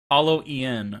Hololive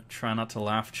EN, try not to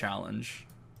laugh challenge.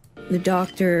 The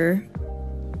doctor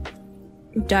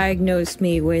diagnosed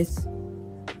me with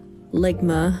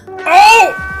ligma.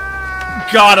 Oh!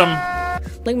 Got him!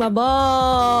 Ligma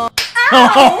ball!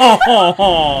 Oh!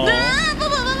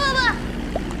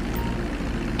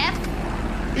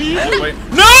 Wait.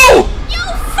 No! You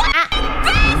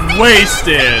bastard!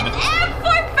 Wasted! F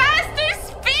for faster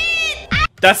speed!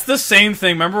 That's the same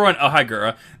thing. Remember when? Oh, hi,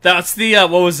 Gura. That's the what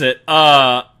was it?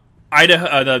 Not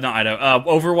Idaho.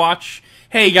 Overwatch.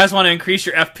 Hey, you guys want to increase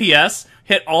your FPS?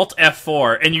 Hit Alt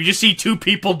F4, and you just see two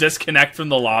people disconnect from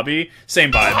the lobby.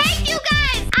 Same vibes. I hate you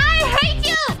guys! I hate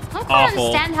you! I don't quite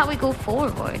understand how we go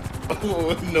forward.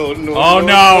 Oh, no. Oh,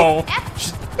 no!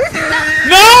 No!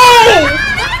 No!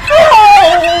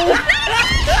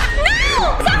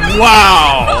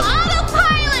 Wow!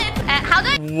 Autopilot! How do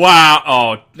I... Wow!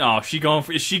 Oh no, she's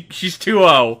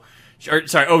 2-0. Sorry,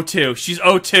 0-2. She's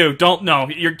 0-2. Don't know.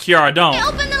 You're Kiara. Don't.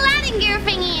 Open the landing gear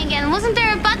thingy again. Wasn't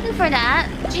there a button for that?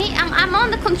 Gee, I'm on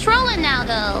the controller now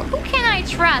though. Who can I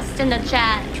trust in the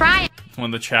chat? Try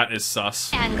When the chat is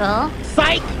sus. angle.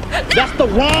 Psych! That's the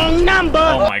wrong number!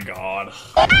 Oh my god.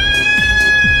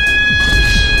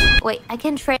 Wait, I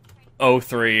can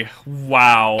 0-3.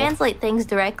 Wow. translate things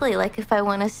directly, like if I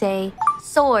want to say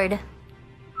sword.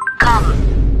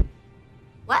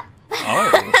 What?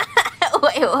 Oh.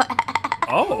 Wait, what?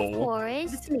 Oh.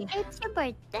 Forrest, it's your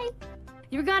birthday.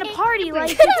 You're gonna party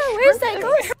like Where's that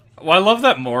going? Well, I love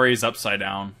that Mori's upside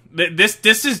down. This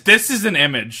is an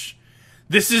image.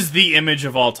 This is the image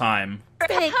of all time. And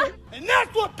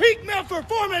that's what peak male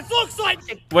performance looks like!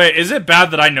 Wait, is it bad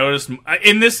that I noticed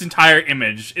in this entire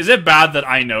image? Is it bad that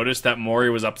I noticed that Mori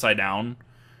was upside down?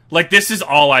 Like this is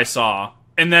all I saw,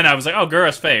 and then I was like, "Oh,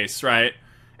 Gura's face, right?"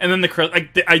 And then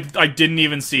I didn't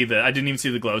even see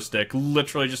the glow stick.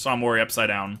 Literally just saw Mori upside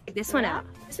down. this one out.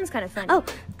 This one's kind of funny. Oh,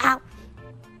 ow.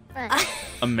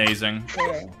 Amazing.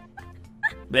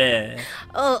 Bleh.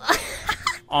 Oh.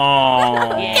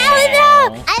 Aww.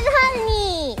 I'm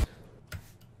honey.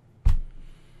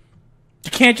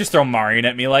 You can't just throw Marion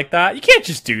at me like that. You can't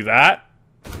just do that.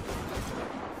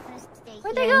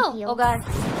 Where'd they go? Oh god.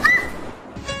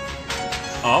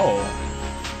 Oh.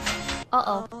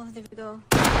 Uh-oh. Oh, there we go.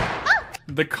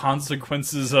 The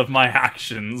consequences of my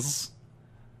actions.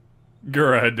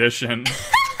 Gura edition.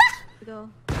 Go.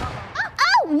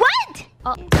 Oh, what?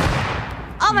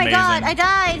 Oh my god, I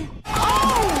died.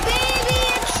 Oh, baby,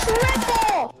 it's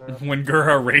triple. When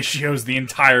Gura ratios the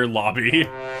entire lobby.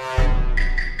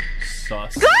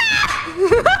 Sus.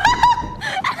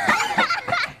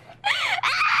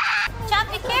 Chop,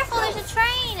 be careful, there's a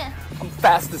train. I'm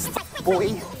fast as boy.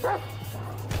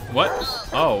 What?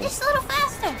 Oh. Just a little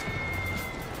faster.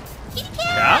 Kitty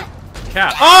cat.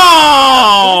 Cat? Cat. I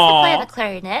used to play Oh! the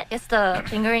clarinet. It's the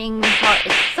fingering part.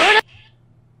 It's sort of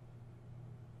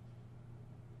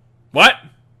What?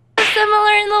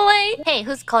 similar in the way. Hey,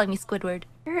 who's calling me Squidward?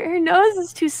 Her nose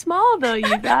is too small though,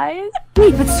 you guys.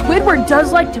 Wait, but Squidward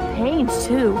does like to paint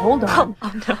too. Hold on.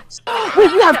 Oh no.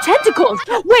 Wait, you have tentacles.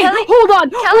 Wait, Kelly, hold on.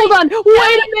 Hold on.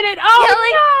 Wait a minute.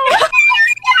 Oh no.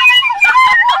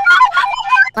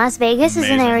 Las Vegas is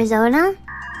in Amazing. Arizona.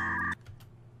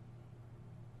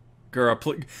 Gura,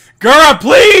 please. Gura,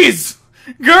 please!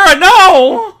 Gura,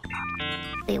 no!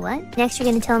 Wait, what? Next you're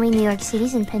gonna tell me New York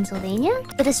City's in Pennsylvania?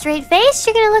 With a straight face,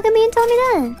 you're gonna look at me and tell me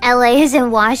that. LA is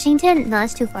in Washington? No,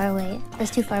 that's too far away.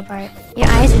 That's too far apart. Your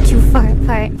eyes are too far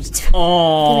apart.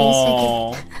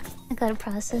 Oh. I gotta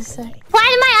process that. Why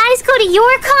did my eyes go to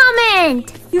your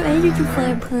comment? Your eyes are too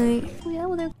far apart. Yeah,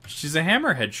 well, they're She's a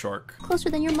hammerhead shark. closer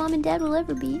than your mom and dad will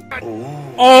ever be.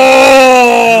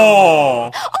 Oh!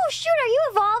 Oh shoot, are you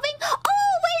evolving?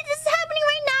 Oh wait, this is happening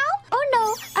right now? Oh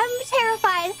no, I'm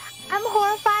terrified. I'm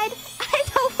horrified. I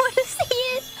don't want to see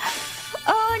it.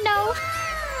 Oh no.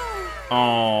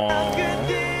 Oh.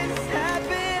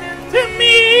 To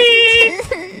me!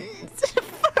 It's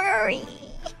furry.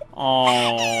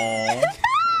 Oh.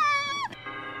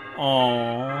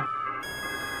 Oh.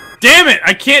 Damn it!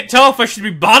 I can't tell if I should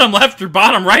be bottom left or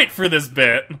bottom right for this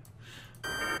bit.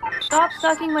 Stop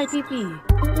sucking my pee-pee.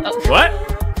 What?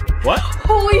 What?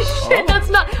 Holy shit, that's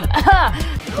not.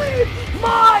 Leave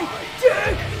my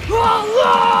dick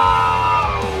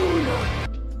alone!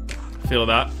 Feel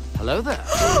that? Hello there.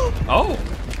 Oh.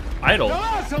 Idol.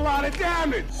 That's a lot of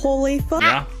damage! Holy fuck.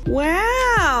 Yeah.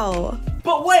 Wow.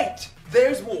 But wait,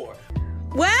 there's more.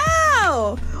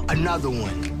 Wow. Another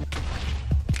one.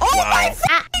 Oh Wow. my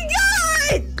fucking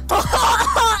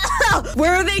god!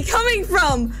 Where are they coming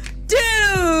from?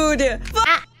 Dude!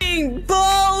 Fucking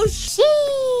bullshit!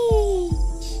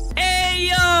 Hey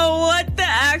yo, what the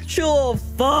actual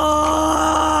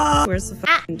fuck? Where's the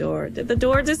fuck? door. Did the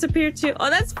door disappear too? Oh,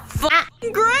 that's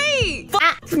fucking great!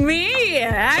 Fuck me,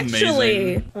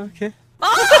 actually. Amazing. Okay.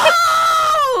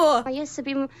 Oh! I used to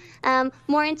be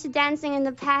more into dancing in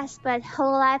the past, but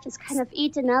Hololive has kind of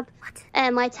eaten up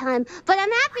my time. But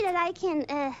I'm happy that I can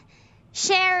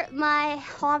share my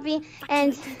hobby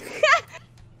and...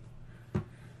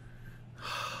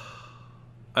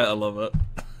 I love it.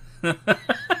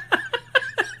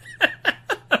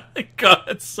 God,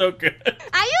 it's so good.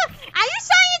 Are you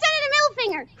showing each other the middle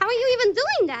finger? How are you even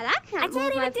doing that? I can't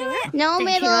move my finger. No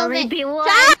middle finger.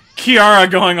 Kiara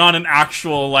going on an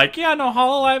actual, like, yeah, no,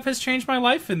 Hololive has changed my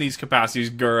life in these capacities.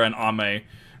 Gura and Ame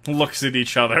looks at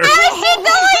each other. How is he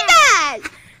doing that?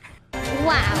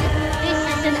 Wow, this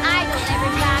is an idol,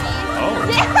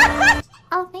 everybody.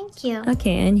 Oh, thank you.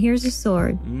 Okay, and here's a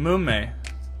sword. Mume.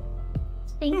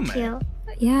 Thank you.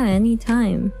 Yeah,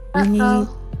 anytime. You need...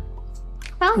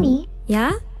 Brownie,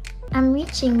 Yeah? I'm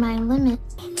reaching my limit.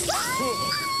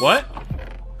 What?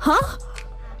 Huh?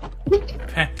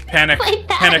 Panic. My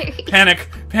Panic. Panic.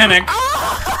 Panic.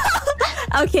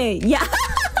 Okay, yeah.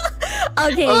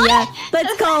 Okay, yeah.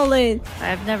 Let's call it.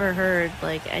 I've never heard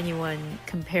like anyone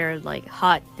compare like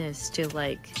hotness to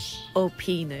like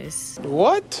OP-ness.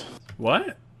 What?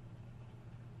 What?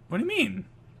 What do you mean?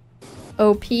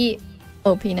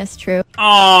 OP-ness, true.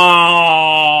 Oh,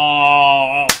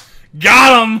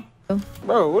 got him.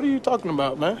 Bro, what are you talking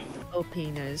about, man?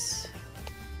 OP-ness.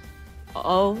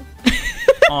 Oh.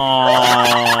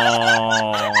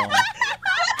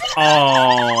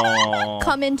 Oh.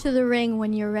 Come into the ring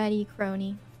when you're ready,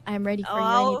 crony. I'm ready for you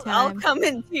I'll anytime. come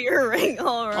into your ring,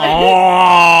 alright.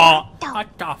 Oh.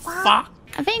 What the fuck?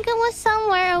 I think it was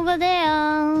somewhere over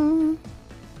there.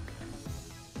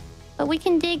 But we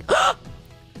can dig.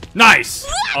 Nice.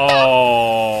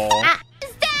 Oh.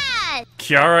 What's that?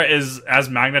 Kiara is as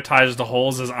magnetized to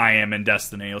holes as I am in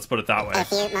Destiny. Let's put it that way. A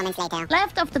few moments later.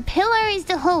 Left of the pillar is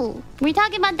the hole. We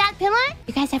talking about that pillar?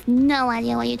 You guys have no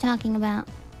idea what you're talking about.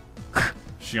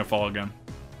 She's gonna fall again.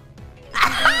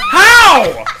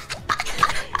 How?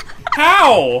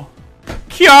 How?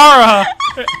 Kiara!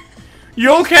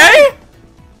 You okay?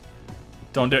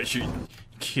 Don't do it.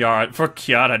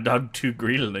 Kiara dug too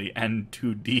greedily and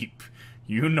too deep.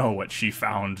 You know what she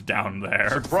found down there.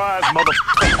 Surprise, mother.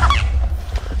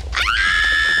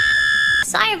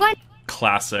 So you're going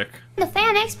Classic. to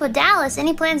Fan Expo Dallas.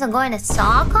 Any plans on going to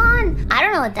SawCon? I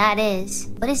don't know what that is.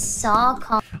 What is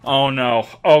SawCon? Oh no.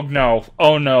 Oh no.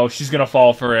 Oh no. She's gonna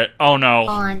fall for it. Oh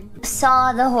no.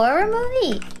 Saw the horror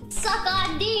movie? Suck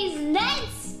on these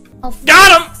nuts! Oh,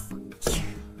 Got him!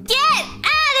 get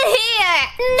out of here!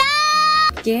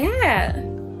 No! Yeah.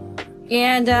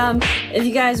 And, if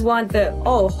you guys want the...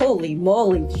 Oh, holy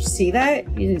moly. Did you see that?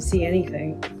 You didn't see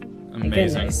anything. My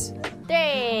Amazing. goodness.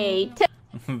 3, 2,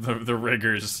 The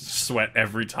riggers sweat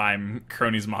every time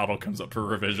Crony's model comes up for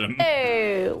revision. 1. In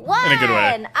a good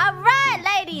way. Alright,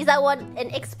 ladies, I want an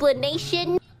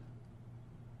explanation.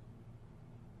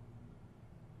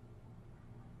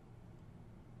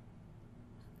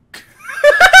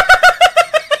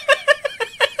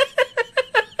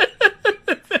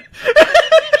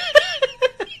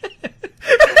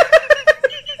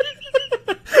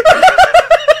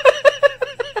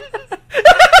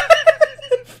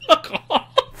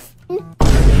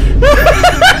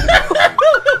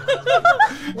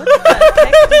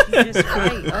 Just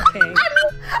right, okay.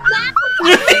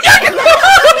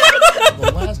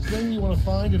 The last thing you want to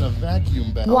find in a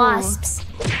vacuum bag. Wasps.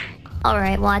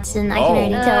 Alright, Watson, I can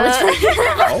already tell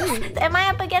which one. Am I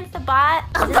up against a bot?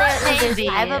 There's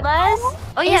 5 of us?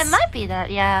 Oh yeah, it might be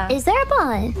that, yeah. Is there a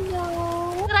bot?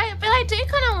 No. But I do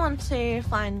kind of want to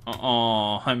find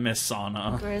Oh, I miss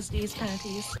Sana. these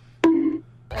panties.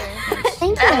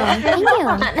 Thank you, thank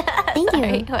you.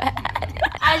 Thank you.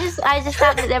 I just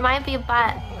thought that there might be a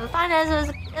bot. The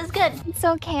finance was good. It's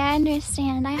okay, I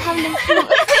understand. I have no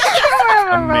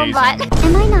Amazing. robot.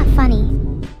 Am I not funny?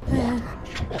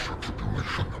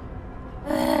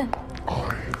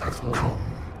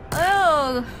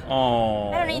 Oh,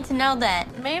 Oh. I don't need to know that.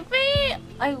 Maybe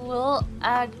I will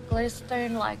add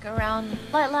glistone like around,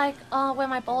 like where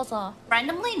my balls are.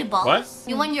 Randomly the balls? What?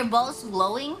 You want your balls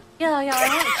glowing? Yeah,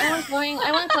 I want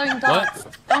glowing dots.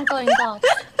 I want glowing dots.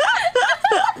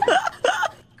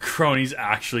 Crony's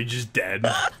actually just dead.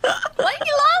 Why are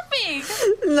you laughing?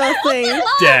 Nothing.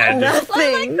 Dead.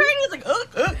 Nothing.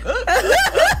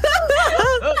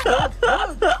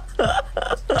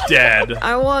 Dead.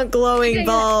 I want glowing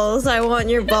balls. I want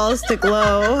your balls to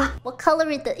glow. What color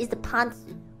is the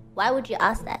pantsuit? Why would you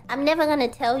ask that? I'm never gonna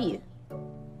tell you.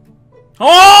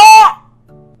 Oh!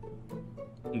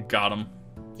 Got him.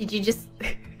 Did you just...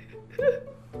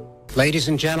 Ladies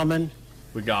and gentlemen,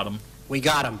 We got him. We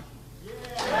got him.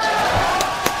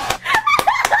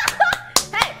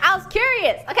 Hey, I was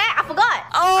curious. Okay, I forgot.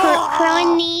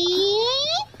 그러니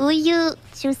우유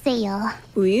주세요.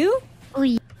 우유?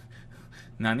 우유.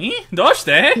 나니? どうし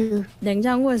て?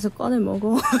 냉장고에서 꺼내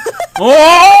먹어. It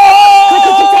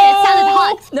sounded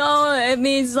hot. No, it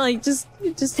means like just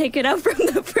take it out from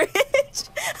the fridge.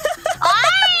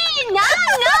 No.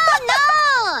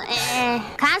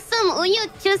 가슴 우유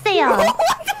주세요.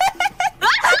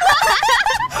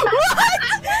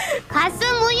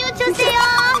 가슴 우유 주세요.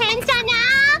 괜찮아?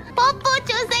 뽀뽀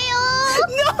주세요.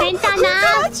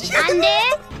 괜찮아? 안 돼?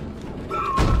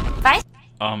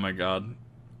 Oh my god.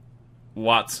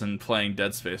 Watson playing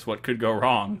Dead Space. What could go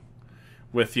wrong?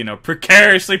 With, you know,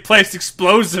 precariously placed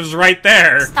explosives right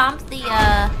there. Stomp the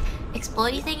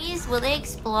explodey thingies. Will they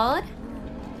explode?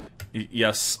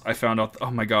 Yes, I found out.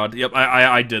 Oh my god. Yep,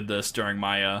 I did this during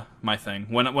my my thing.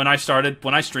 When I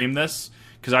streamed this,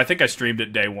 because I think I streamed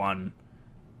it day 1.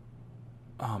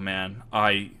 Oh man,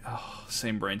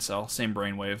 same brain cell, same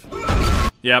brainwave.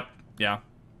 Yep, yeah.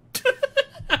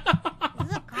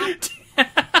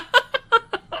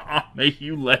 Oh, may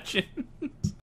you legend.